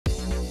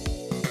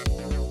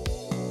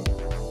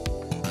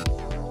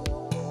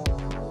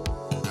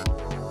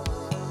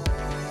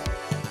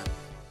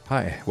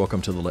Hi,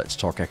 welcome to the Let's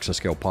Talk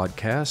Exascale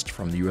podcast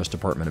from the U.S.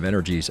 Department of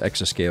Energy's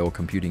Exascale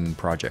Computing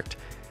Project.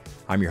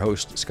 I'm your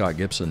host, Scott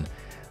Gibson.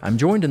 I'm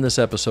joined in this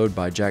episode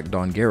by Jack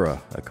Dongarra,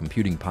 a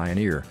computing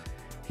pioneer.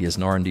 He is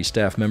an R&D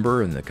staff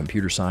member in the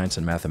Computer Science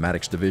and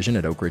Mathematics Division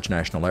at Oak Ridge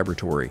National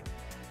Laboratory.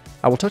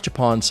 I will touch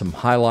upon some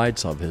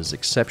highlights of his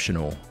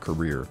exceptional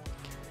career.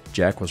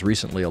 Jack was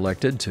recently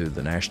elected to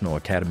the National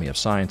Academy of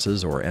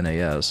Sciences, or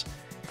NAS,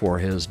 for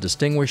his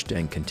distinguished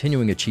and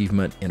continuing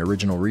achievement in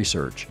original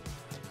research.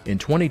 In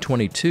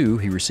 2022,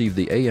 he received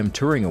the ACM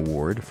Turing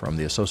Award from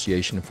the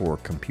Association for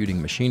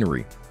Computing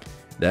Machinery.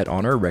 That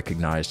honor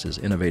recognized his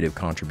innovative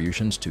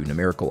contributions to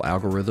numerical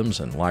algorithms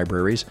and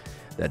libraries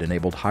that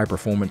enabled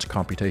high-performance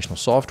computational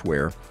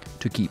software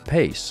to keep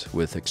pace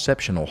with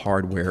exceptional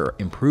hardware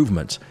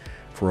improvements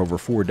for over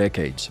 4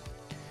 decades.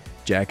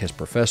 Jack is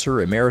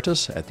Professor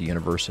Emeritus at the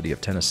University of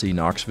Tennessee,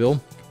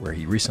 Knoxville, where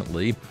he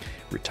recently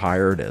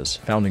retired as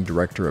Founding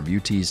Director of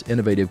UT's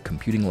Innovative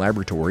Computing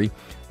Laboratory,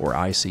 or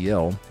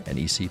ICL, and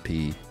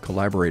ECP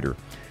collaborator.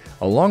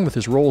 Along with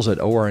his roles at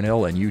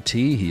ORNL and UT,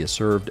 he has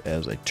served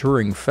as a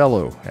Turing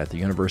Fellow at the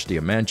University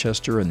of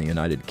Manchester in the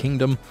United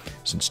Kingdom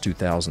since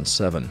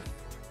 2007.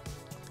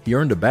 He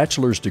earned a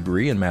bachelor's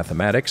degree in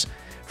mathematics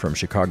from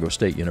Chicago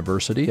State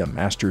University, a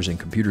master's in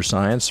computer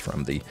science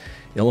from the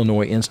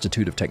Illinois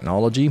Institute of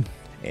Technology,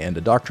 and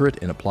a doctorate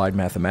in applied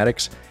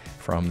mathematics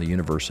from the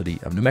University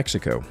of New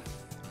Mexico.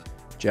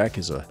 Jack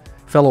is a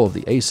fellow of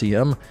the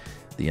ACM,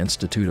 the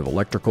Institute of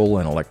Electrical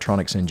and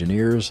Electronics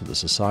Engineers, the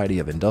Society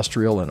of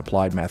Industrial and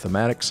Applied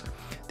Mathematics,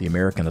 the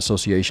American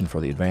Association for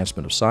the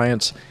Advancement of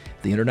Science,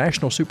 the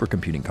International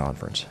Supercomputing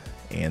Conference,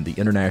 and the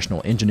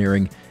International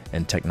Engineering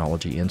and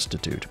Technology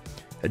Institute.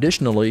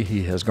 Additionally,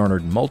 he has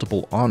garnered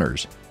multiple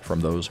honors from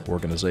those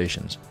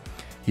organizations.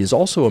 He is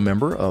also a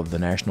member of the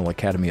National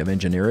Academy of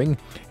Engineering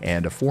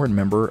and a foreign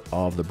member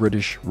of the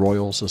British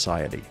Royal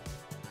Society.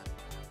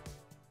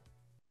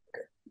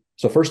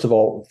 So first of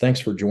all, thanks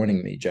for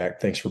joining me,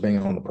 Jack. Thanks for being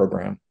on the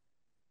program.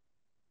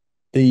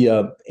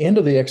 The end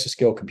of the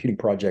Exascale Computing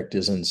Project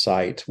is in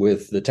sight,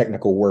 with the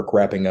technical work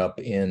wrapping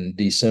up in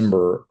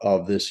December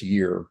of this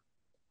year.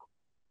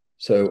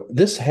 So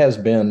this has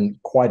been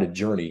quite a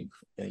journey.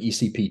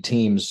 ECP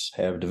teams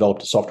have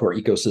developed a software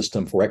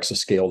ecosystem for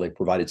Exascale. They've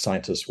provided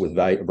scientists with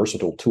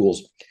versatile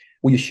tools.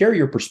 Will you share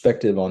your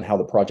perspective on how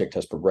the project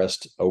has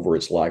progressed over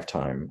its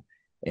lifetime?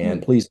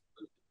 And please,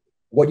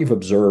 what you've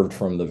observed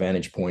from the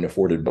vantage point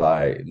afforded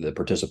by the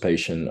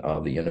participation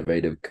of the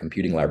Innovative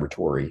Computing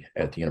Laboratory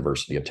at the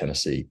University of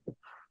Tennessee.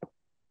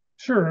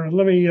 Sure.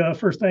 Let me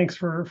first thanks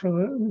for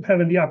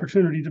having the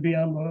opportunity to be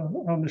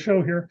on the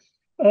show here.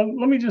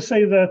 Let me just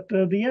say that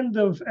the end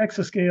of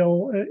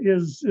Exascale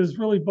is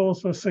really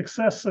both a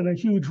success and a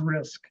huge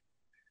risk.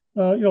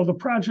 The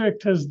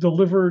project has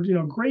delivered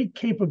great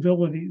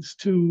capabilities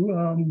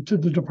to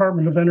the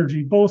Department of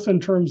Energy, both in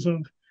terms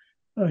of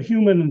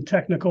human and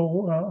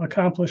technical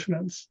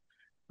accomplishments.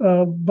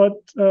 But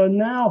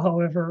now,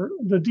 however,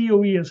 the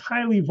DOE is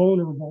highly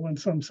vulnerable in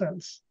some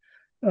sense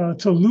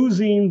to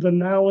losing the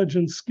knowledge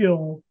and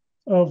skill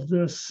of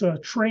this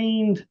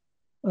trained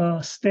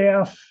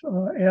staff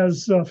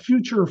as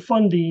future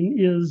funding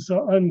is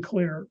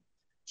unclear.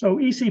 So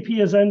ECP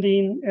is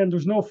ending, and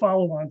there's no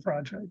follow-on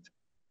project.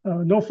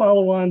 No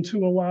follow-on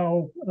to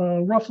allow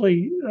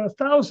roughly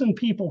 1,000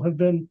 people have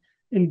been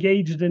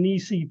engaged in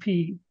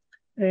ECP.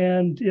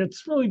 And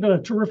it's really been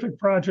a terrific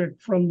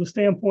project from the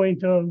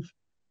standpoint of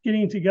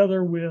getting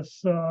together with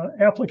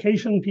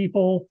application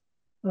people,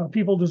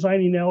 people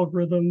designing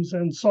algorithms,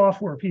 and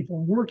software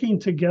people working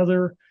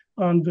together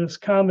on this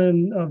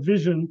common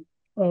vision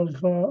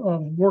of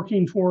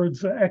working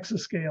towards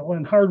Exascale,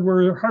 and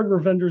hardware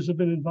vendors have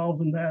been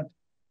involved in that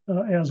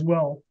as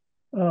well.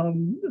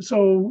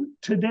 So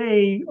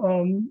today,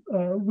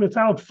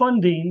 without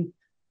funding,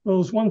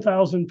 those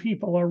 1,000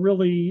 people are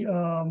really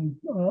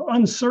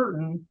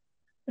uncertain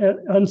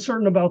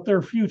about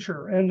their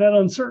future, and that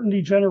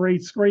uncertainty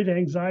generates great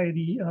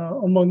anxiety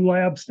among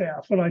lab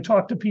staff. When I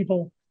talk to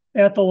people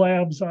at the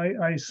labs,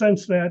 I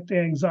sense that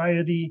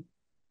anxiety.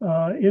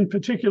 In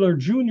particular,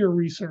 junior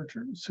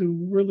researchers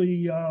who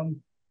really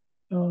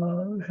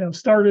have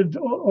started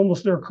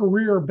almost their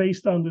career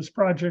based on this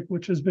project,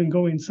 which has been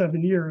going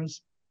 7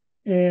 years.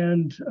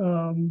 And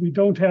we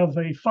don't have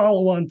a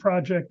follow-on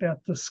project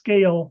at the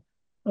scale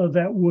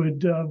that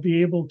would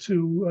be able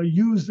to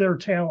use their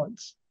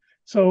talents.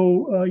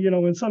 So,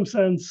 in some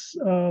sense,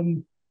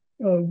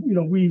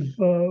 we've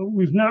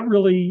not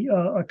really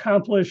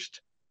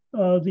accomplished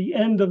the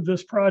end of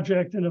this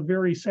project in a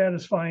very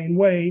satisfying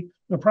way.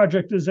 The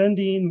project is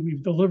ending.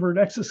 We've delivered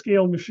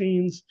Exascale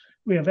machines.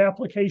 We have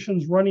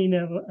applications running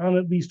on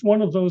at least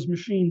one of those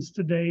machines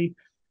today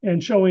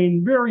and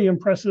showing very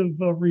impressive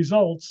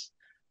results.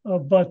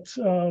 But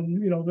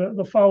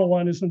the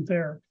follow-on isn't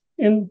there.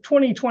 In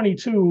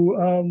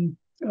 2022,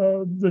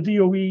 the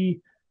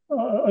DOE,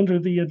 under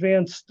the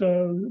Advanced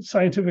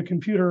Scientific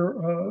Computer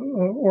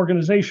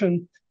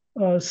Organization,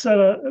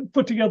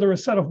 put together a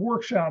set of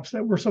workshops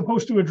that were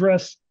supposed to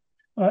address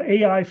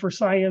AI for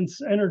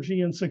science,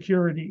 energy, and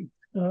security.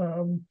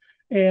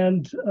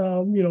 And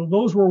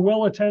those were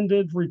well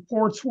attended.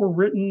 Reports were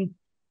written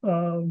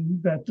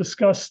that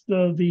discussed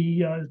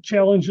the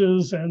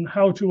challenges and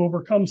how to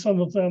overcome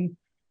some of them.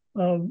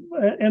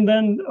 And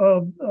then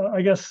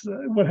I guess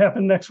what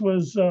happened next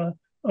was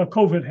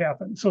COVID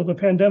happened. So the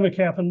pandemic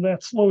happened,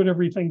 that slowed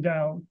everything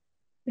down.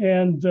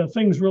 And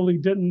things really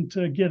didn't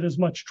get as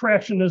much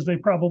traction as they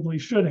probably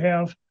should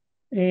have.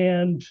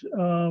 And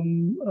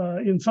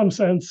in some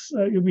sense,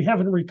 we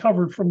haven't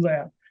recovered from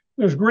that.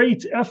 There's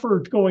great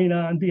effort going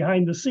on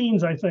behind the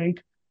scenes, I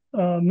think.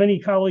 Many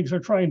colleagues are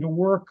trying to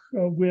work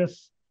with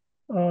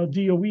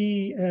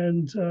DOE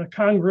and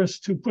Congress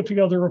to put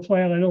together a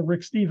plan. I know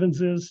Rick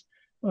Stevens is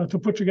to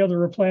put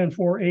together a plan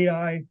for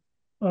AI,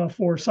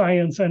 for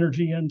science,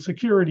 energy, and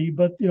security.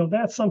 But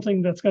that's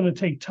something that's going to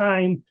take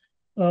time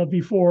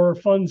before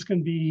funds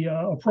can be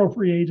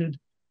appropriated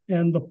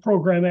and the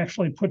program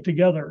actually put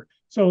together.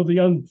 So the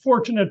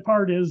unfortunate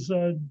part is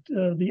the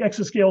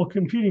Exascale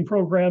computing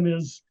program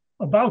is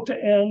about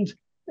to end,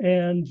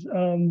 and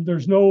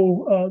there's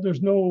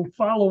no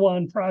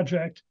follow-on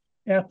project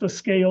at the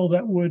scale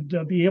that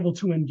would be able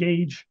to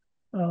engage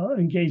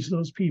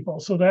those people.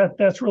 So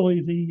that's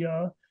really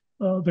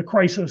the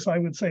crisis, I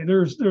would say.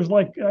 There's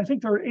like, I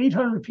think there are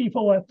 800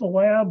 people at the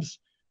labs,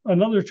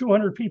 another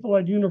 200 people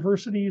at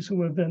universities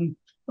who have been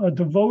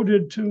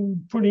devoted to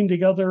putting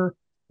together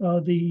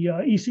the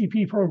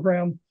ECP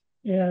program,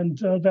 and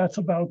that's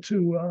about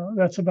to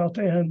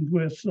end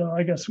with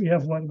I guess we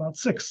have about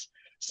six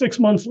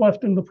months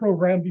left in the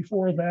program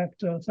before that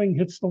thing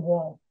hits the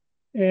wall.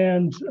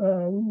 And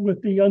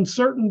with the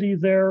uncertainty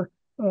there,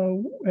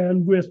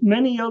 and with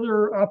many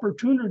other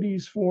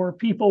opportunities for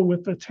people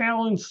with the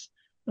talents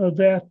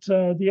that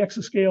the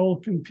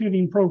Exascale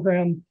computing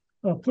program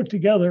put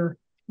together,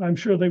 I'm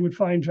sure they would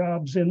find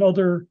jobs in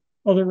other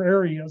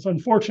areas.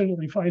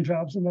 Unfortunately, find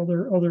jobs in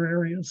other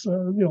areas.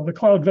 The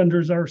cloud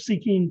vendors are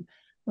seeking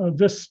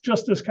this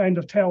kind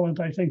of talent,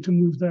 I think, to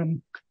move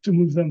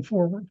them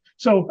forward.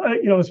 So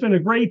it's been a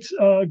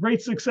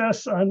great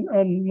success.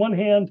 On one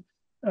hand,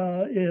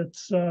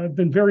 it's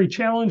been very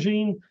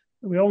challenging.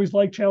 We always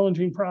like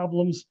challenging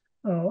problems.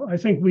 I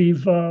think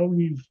we've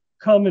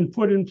come and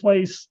put in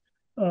place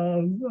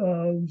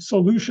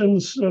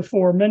solutions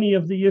for many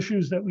of the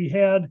issues that we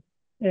had,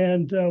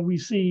 and we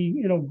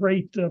see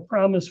great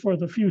promise for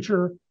the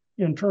future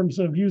in terms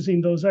of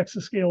using those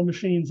exascale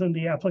machines and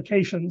the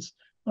applications.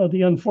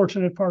 The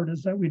unfortunate part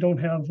is that we don't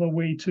have a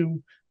way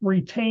to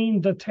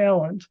retain the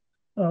talent,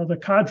 the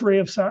cadre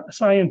of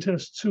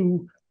scientists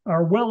who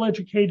are well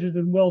educated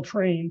and well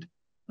trained,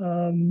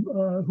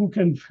 who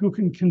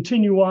can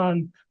continue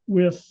on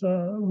with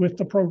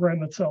the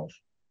program itself.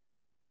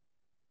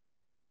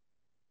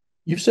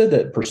 You've said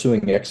that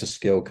pursuing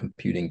exascale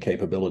computing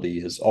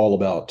capability is all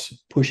about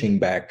pushing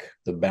back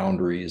the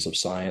boundaries of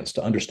science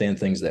to understand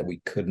things that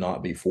we could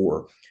not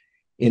before.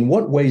 In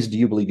what ways do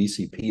you believe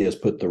ECP has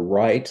put the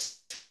right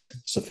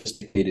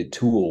sophisticated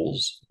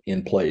tools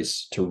in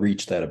place to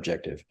reach that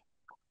objective?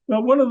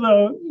 Well, one of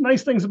the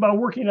nice things about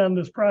working on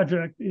this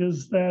project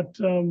is that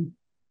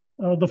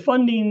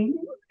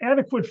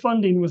adequate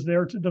funding was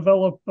there to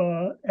develop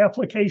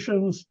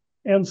applications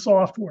and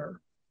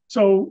software.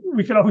 So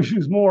we could always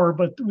use more,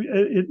 but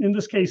in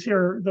this case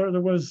here,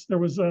 there was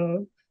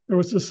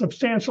a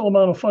substantial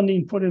amount of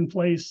funding put in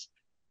place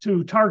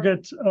to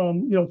target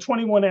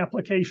 21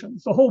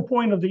 applications. The whole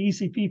point of the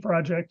ECP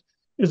project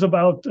is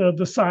about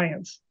the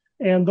science,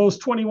 and those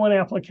 21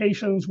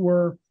 applications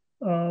were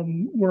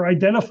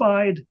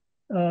identified,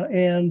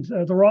 and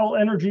they're all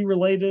energy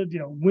related.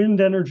 Wind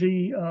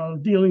energy,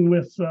 dealing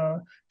with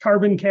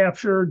carbon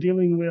capture,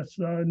 dealing with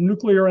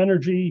nuclear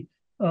energy.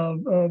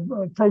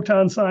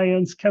 Proton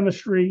science,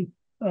 chemistry,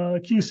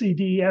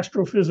 QCD,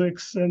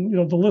 astrophysics,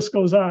 and the list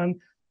goes on.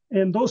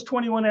 And those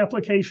 21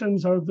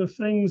 applications are the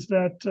things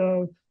that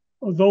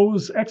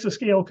those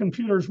exascale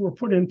computers were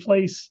put in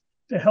place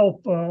to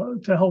help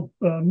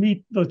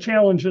meet the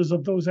challenges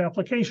of those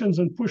applications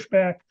and push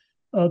back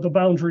the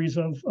boundaries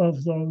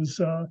of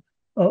those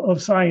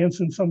of science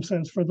in some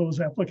sense for those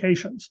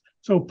applications.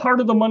 So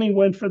part of the money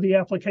went for the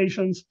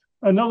applications.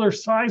 Another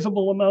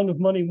sizable amount of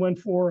money went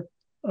for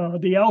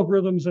the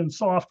algorithms and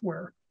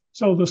software.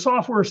 So the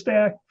software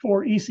stack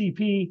for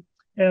ECP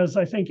has,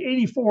 I think,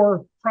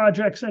 84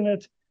 projects in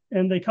it,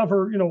 and they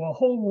cover, a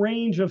whole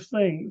range of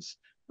things,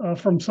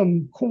 from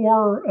some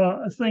core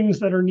things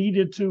that are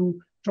needed to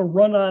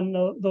run on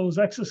those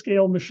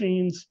exascale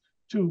machines,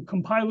 to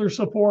compiler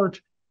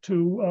support,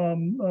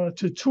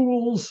 to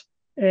tools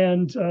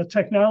and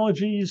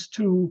technologies,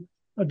 to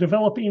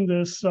developing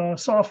this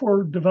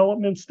software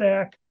development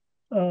stack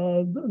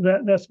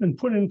that's been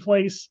put in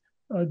place.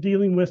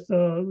 Dealing with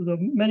the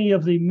many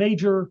of the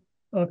major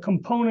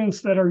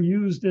components that are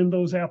used in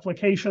those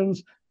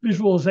applications,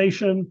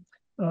 visualization,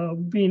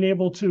 being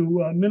able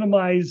to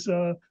minimize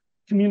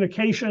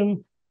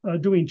communication,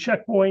 doing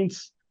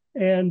checkpoints,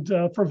 and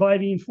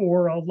providing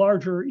for a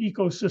larger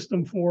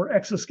ecosystem for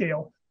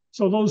Exascale.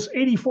 So those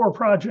 84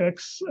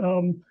 projects,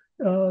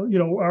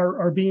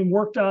 are being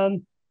worked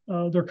on.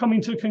 They're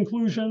coming to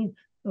conclusion.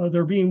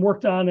 They're being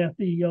worked on at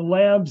the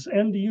labs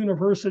and the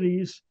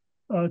universities,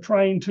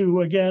 trying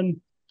to, again,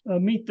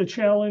 meet the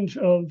challenge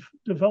of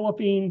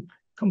developing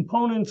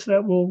components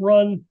that will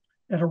run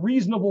at a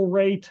reasonable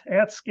rate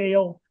at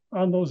scale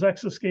on those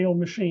exascale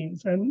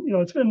machines. And,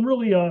 it's been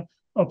really a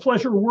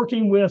pleasure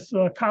working with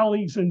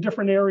colleagues in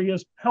different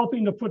areas,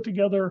 helping to put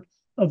together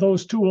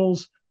those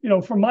tools.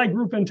 From my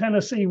group in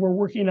Tennessee, we're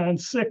working on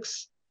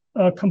 6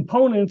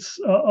 components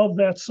of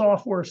that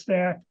software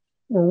stack.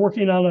 We're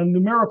working on a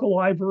numerical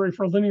library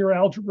for linear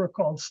algebra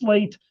called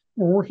Slate.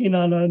 We're working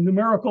on a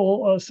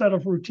numerical set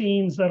of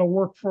routines that'll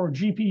work for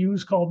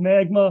GPUs called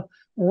Magma.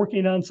 We're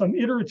working on some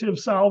iterative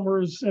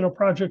solvers in a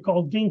project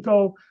called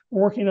Ginkgo.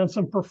 We're working on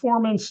some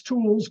performance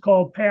tools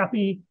called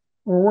PAPI.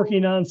 We're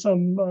working on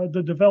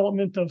the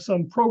development of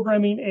some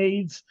programming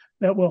aids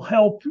that will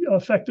help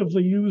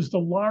effectively use the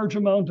large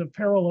amount of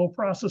parallel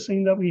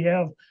processing that we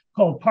have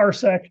called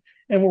Parsec.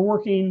 And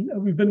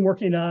we've been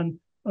working on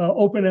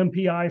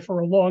OpenMPI for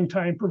a long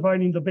time,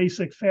 providing the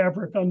basic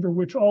fabric under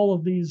which all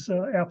of these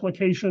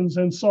applications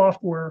and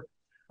software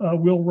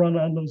will run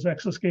on those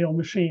exascale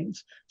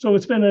machines. So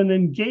it's been an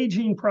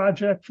engaging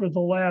project for the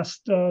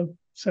last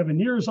 7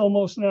 years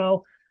almost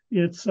now.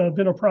 It's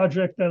been a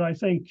project that I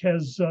think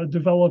has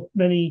developed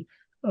many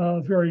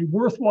very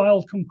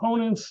worthwhile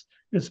components.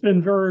 It's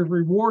been very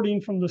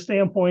rewarding from the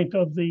standpoint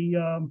of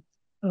the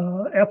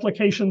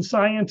application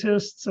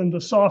scientists and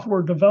the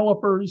software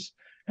developers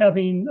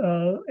having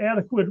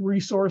adequate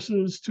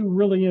resources to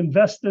really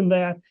invest in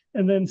that,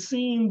 and then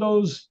seeing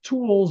those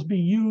tools be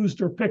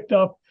used or picked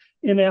up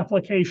in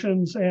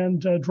applications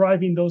and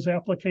driving those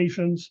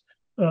applications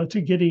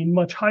to getting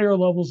much higher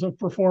levels of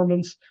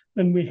performance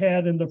than we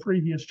had in the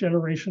previous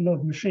generation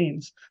of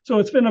machines. So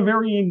it's been a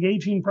very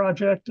engaging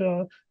project.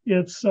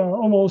 It's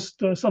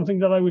almost something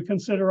that I would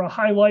consider a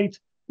highlight,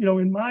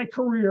 in my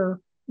career,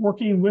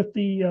 working with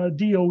the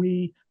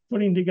DOE,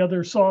 putting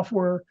together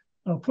software,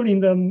 putting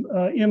them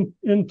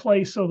in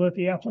place so that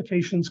the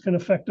applications can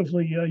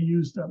effectively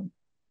use them.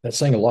 That's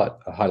saying a lot,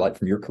 a highlight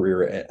from your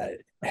career.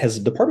 Has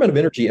the Department of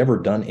Energy ever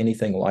done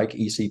anything like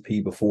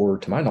ECP before?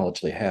 To my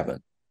knowledge, they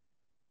haven't.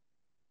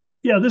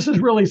 Yeah, this is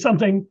really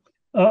something,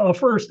 a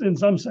first in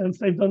some sense.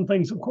 They've done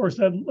things, of course,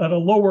 at a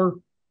lower,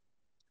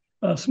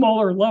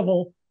 smaller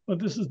level, but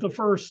this is the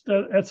first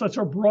at such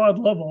a broad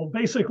level.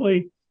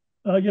 Basically,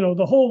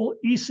 the whole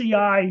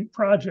ECI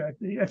project,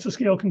 the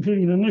Exascale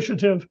Computing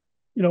Initiative,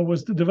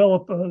 was to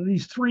develop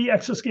these 3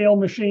 exascale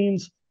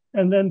machines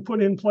and then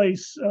put in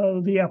place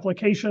the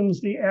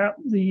applications, the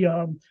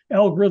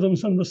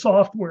algorithms, and the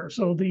software.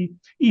 So the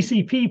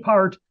ECP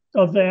part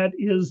of that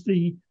is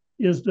the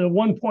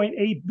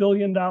 $1.8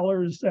 billion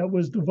that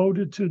was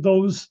devoted to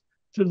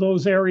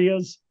those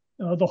areas.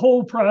 The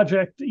whole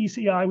project,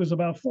 ECI, was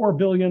about $4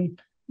 billion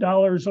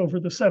over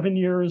the 7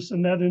 years,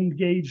 and that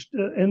engaged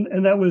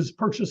and that was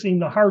purchasing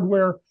the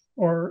hardware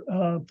or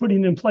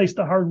putting in place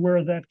the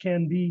hardware that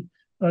can be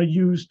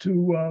used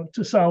to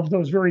solve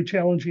those very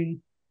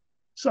challenging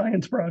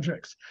science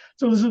projects.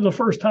 So this is the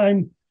first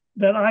time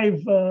that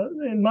I've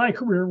in my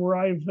career where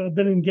I've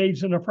been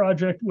engaged in a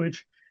project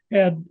which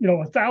had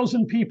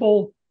 1,000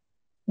 people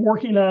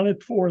working on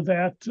it for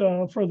that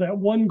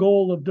one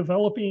goal of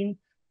developing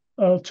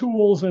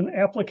tools and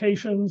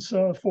applications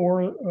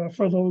for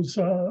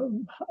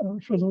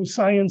those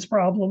science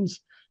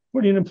problems,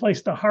 putting in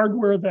place the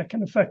hardware that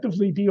can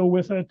effectively deal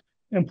with it,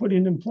 and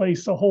putting in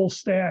place a whole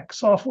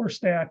software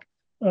stack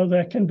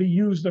that can be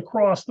used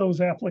across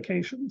those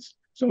applications.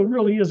 So it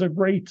really is a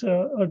great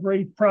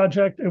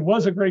project. It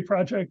was a great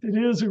project. It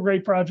is a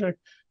great project.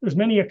 There's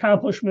many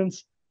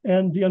accomplishments,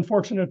 and the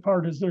unfortunate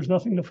part is there's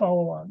nothing to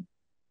follow on.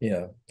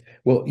 Yeah.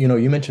 Well,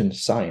 you mentioned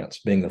science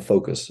being the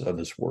focus of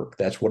this work.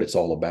 That's what it's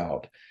all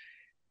about.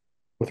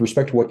 With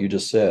respect to what you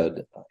just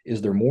said,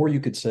 is there more you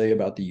could say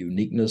about the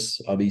uniqueness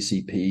of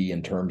ECP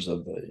in terms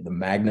of the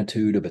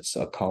magnitude of its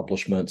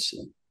accomplishments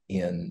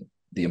in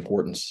the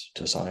importance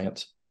to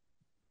science?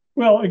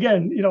 Well,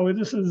 again,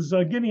 this is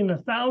getting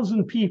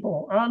 1,000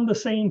 people on the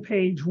same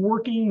page,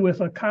 working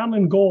with a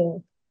common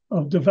goal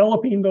of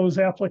developing those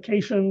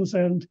applications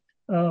and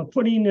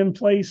putting in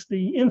place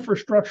the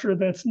infrastructure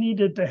that's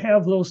needed to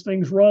have those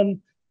things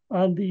run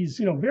on these,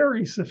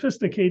 very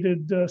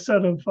sophisticated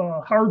set of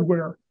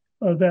hardware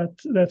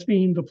that's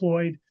being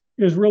deployed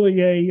is really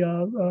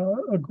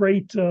a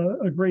great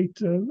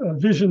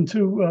vision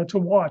to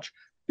watch.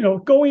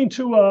 Going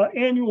to an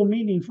annual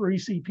meeting for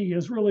ECP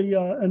is really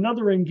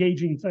another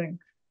engaging thing.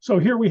 So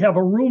here we have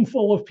a room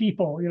full of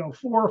people,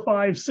 400,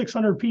 500,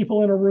 600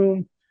 people in a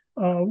room.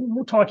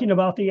 We're talking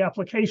about the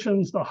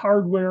applications, the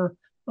hardware,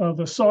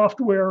 the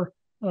software,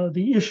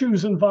 the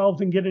issues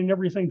involved in getting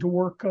everything to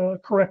work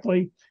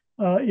correctly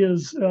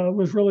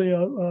was really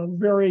a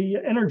very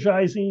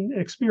energizing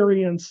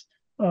experience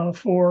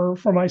for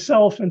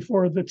myself and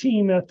for the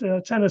team at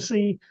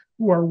Tennessee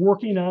who are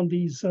working on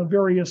these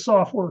various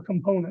software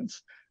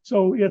components.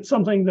 So it's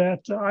something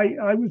that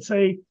I would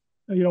say,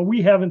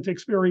 we haven't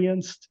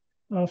experienced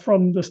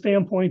from the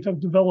standpoint of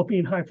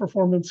developing high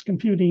performance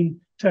computing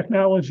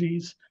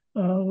technologies.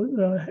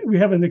 we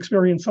haven't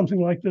experienced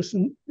something like this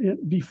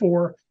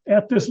before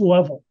at this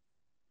level.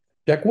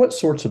 Jack, what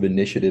sorts of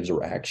initiatives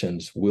or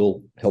actions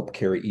will help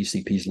carry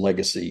ECP's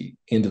legacy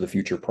into the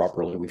future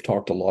properly? We've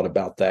talked a lot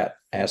about that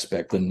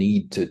aspect, the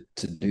need to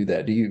do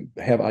that. Do you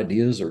have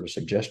ideas or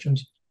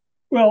suggestions?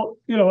 Well,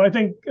 I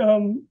think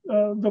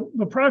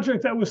the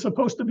project that was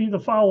supposed to be the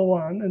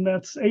follow-on, and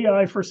that's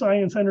AI for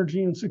Science,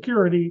 Energy, and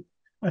Security,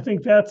 I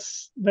think that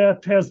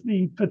has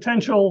the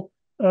potential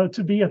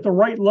to be at the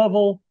right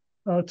level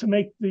to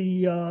make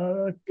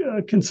the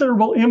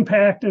considerable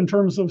impact in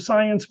terms of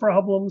science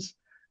problems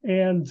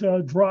and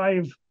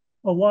drive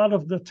a lot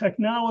of the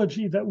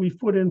technology that we've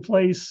put in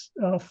place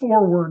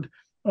forward.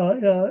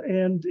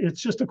 And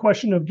it's just a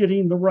question of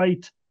getting the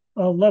right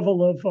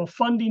level of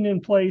funding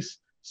in place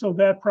so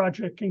that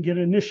project can get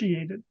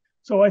initiated.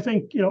 So I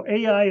think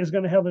AI is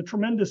going to have a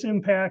tremendous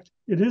impact.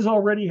 It is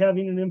already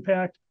having an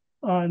impact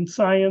on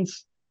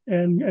science,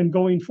 and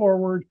going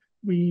forward,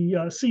 we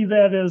see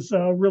that as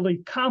really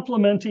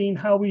complementing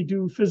how we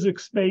do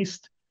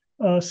physics-based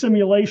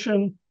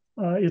simulation.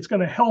 It's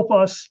going to help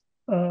us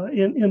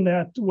in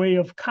that way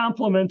of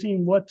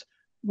complementing what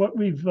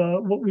we've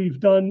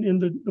done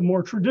in the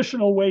more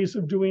traditional ways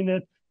of doing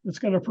it. It's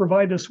going to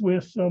provide us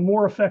with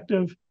more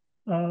effective,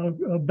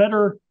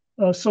 better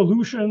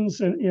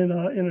solutions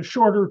in a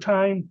shorter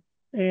time,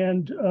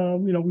 and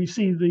we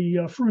see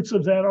the fruits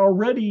of that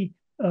already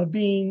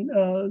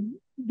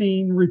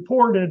being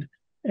reported,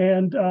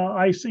 and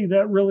I see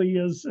that really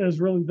as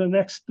really the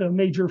next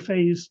major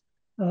phase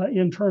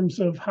in terms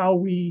of how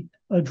we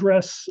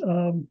address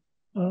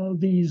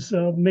these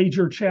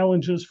major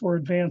challenges for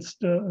advanced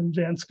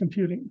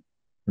computing.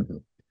 Mm-hmm.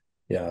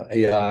 Yeah,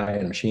 AI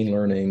and machine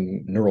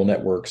learning, neural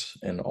networks,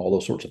 and all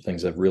those sorts of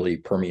things have really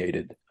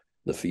permeated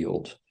the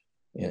field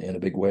in a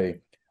big way.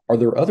 Are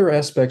there other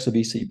aspects of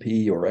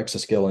ECP or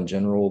Exascale in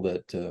general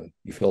that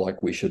you feel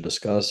like we should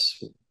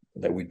discuss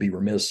that we'd be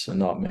remiss in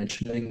not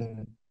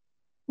mentioning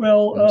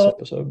Well, in this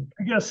episode?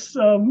 I guess,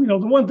 the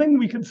one thing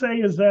we could say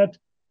is that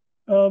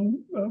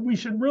we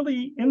should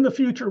really, in the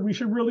future, we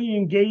should really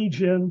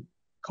engage in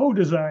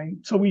co-design.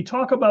 So we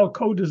talk about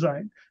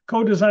co-design.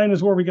 Co-design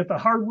is where we get the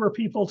hardware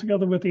people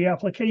together with the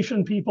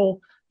application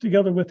people,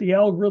 together with the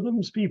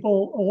algorithms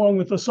people, along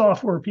with the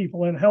software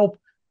people, and help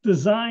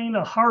design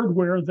a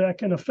hardware that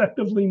can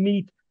effectively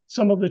meet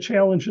some of the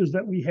challenges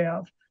that we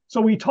have.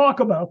 So we talk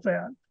about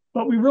that,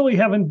 but we really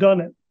haven't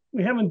done it.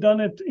 We haven't done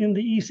it in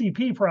the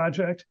ECP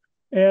project.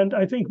 And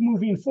I think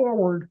moving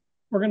forward,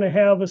 we're going to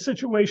have a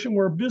situation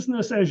where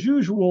business as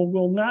usual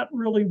will not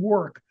really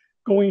work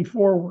going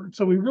forward.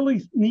 So we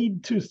really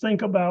need to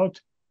think about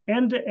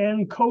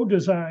end-to-end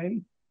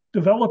co-design,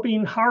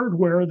 developing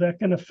hardware that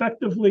can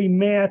effectively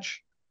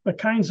match the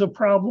kinds of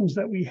problems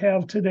that we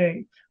have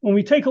today. When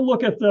we take a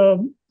look at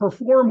the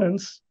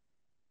performance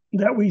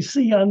that we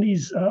see on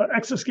these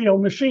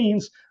exascale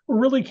machines, we're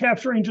really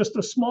capturing just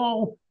a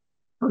small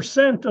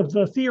percent of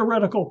the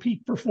theoretical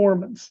peak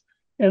performance.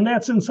 And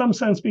that's in some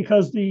sense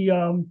because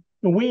the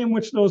way in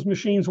which those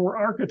machines were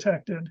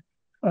architected,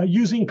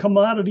 using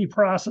commodity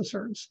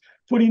processors,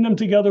 putting them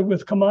together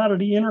with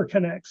commodity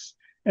interconnects,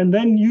 and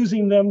then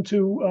using them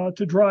to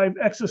drive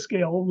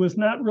exascale was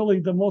not really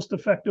the most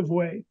effective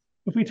way.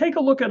 If we take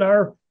a look at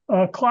our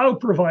cloud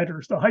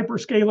providers, the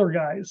hyperscaler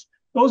guys,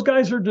 those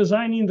guys are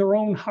designing their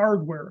own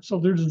hardware. So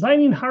they're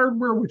designing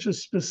hardware which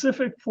is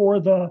specific for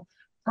the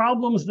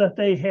problems that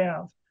they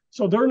have.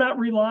 So they're not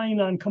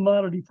relying on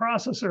commodity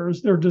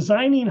processors. They're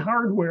designing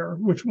hardware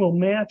which will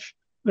match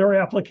their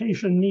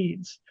application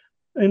needs.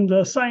 In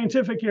the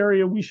scientific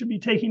area, we should be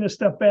taking a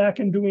step back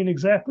and doing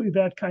exactly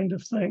that kind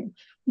of thing.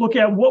 Look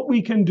at what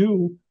we can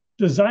do,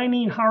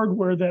 designing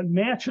hardware that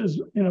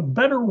matches in a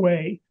better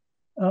way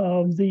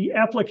the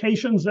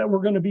applications that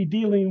we're going to be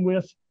dealing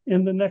with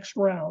in the next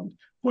round,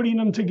 putting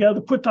them together,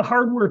 put the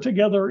hardware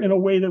together in a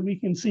way that we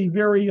can see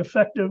very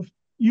effective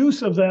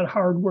use of that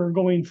hardware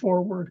going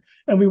forward.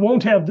 And we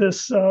won't have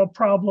this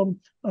problem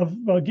of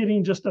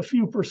getting just a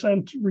few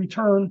 %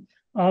 return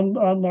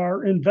on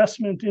our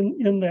investment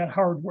in that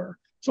hardware.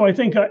 So I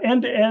think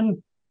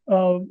end-to-end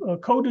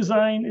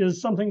co-design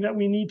is something that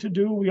we need to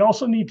do. We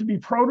also need to be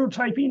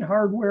prototyping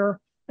hardware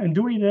and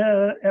doing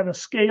that at a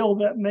scale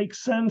that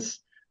makes sense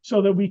so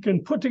that we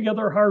can put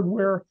together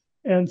hardware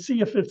and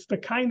see if it's the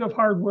kind of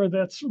hardware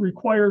that's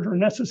required or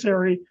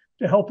necessary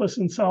to help us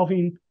in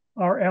solving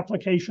our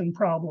application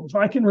problems.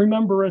 I can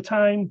remember a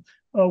time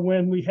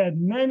when we had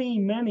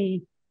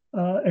many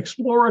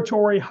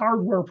exploratory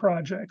hardware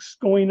projects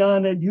going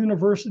on at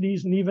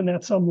universities and even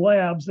at some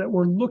labs that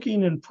were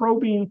looking and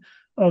probing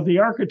the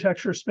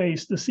architecture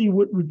space to see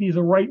what would be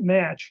the right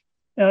match.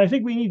 And I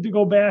think we need to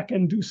go back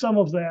and do some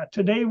of that.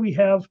 Today we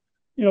have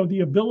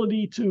the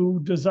ability to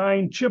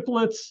design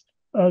chiplets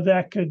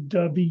that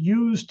could be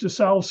used to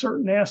solve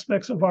certain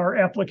aspects of our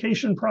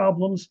application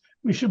problems.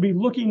 We should be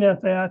looking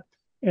at that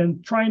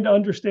and trying to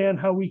understand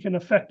how we can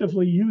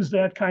effectively use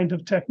that kind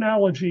of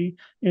technology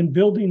in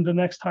building the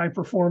next high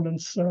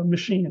performance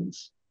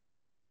machines.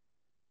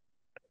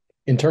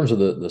 In terms of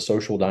the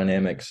social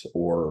dynamics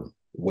or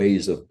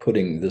ways of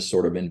putting this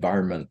sort of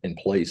environment in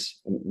place.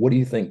 What do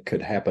you think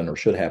could happen or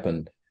should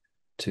happen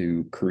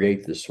to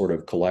create this sort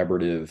of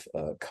collaborative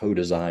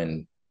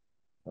co-design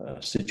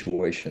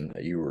situation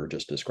that you were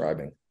just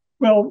describing?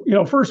 Well,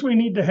 first we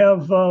need to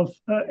have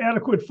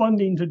adequate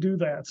funding to do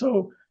that.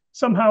 So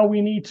somehow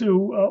we need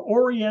to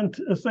orient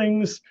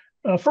things,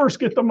 first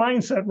get the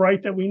mindset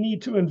right that we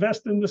need to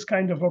invest in this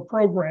kind of a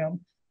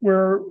program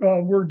where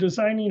we're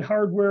designing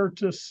hardware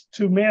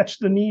to match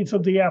the needs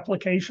of the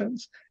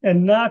applications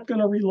and not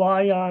going to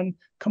rely on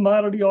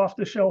commodity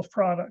off-the-shelf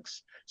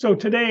products. So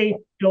today,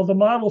 the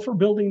model for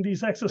building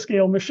these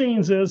exascale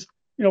machines is,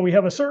 we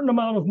have a certain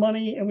amount of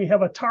money and we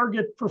have a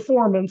target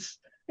performance,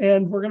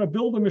 and we're going to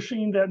build a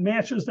machine that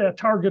matches that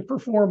target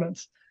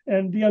performance.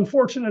 And the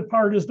unfortunate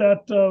part is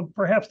that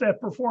perhaps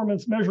that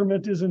performance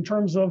measurement is in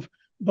terms of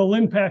the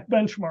LINPACK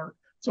benchmark.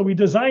 So we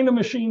design a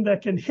machine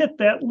that can hit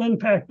that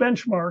LINPACK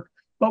benchmark,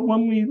 but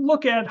when we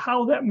look at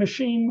how that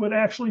machine would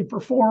actually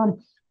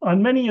perform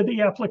on many of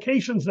the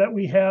applications that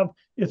we have,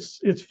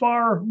 it's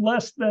far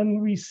less than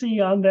we see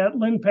on that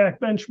LINPACK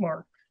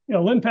benchmark.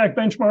 LINPACK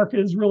benchmark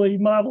is really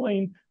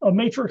modeling a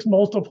matrix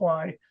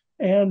multiply,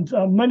 and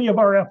many of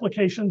our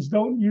applications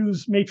don't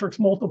use matrix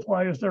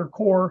multiply as their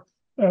core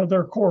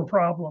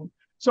problem.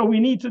 So we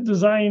need to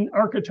design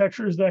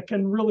architectures that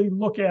can really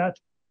look at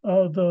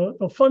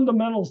the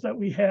fundamentals that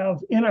we have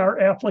in our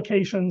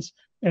applications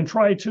and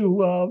try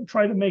to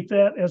make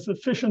that as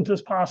efficient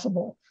as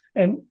possible.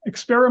 And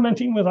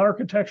experimenting with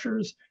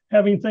architectures,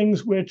 having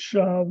things which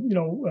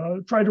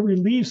try to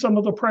relieve some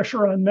of the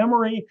pressure on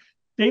memory.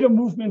 Data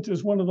movement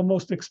is one of the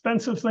most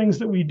expensive things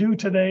that we do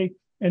today,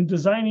 and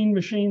designing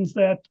machines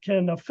that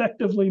can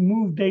effectively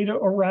move data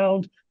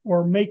around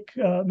or make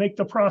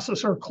the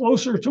processor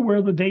closer to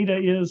where the data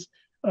is,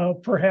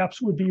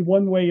 perhaps would be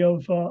one way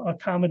of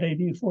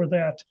accommodating for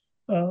that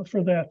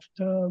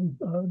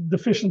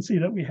deficiency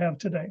that we have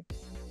today.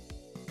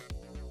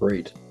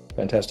 Great,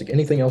 fantastic.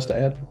 Anything else to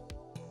add?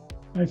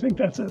 I think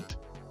that's it.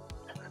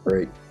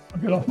 Great. I'll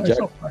get off my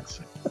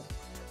soapbox.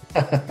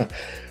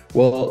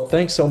 Well,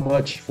 thanks so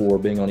much for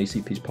being on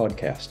ECP's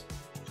podcast.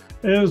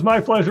 It was my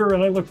pleasure,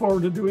 and I look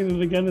forward to doing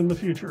it again in the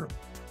future.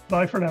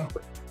 Bye for now.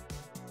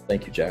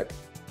 Thank you, Jack.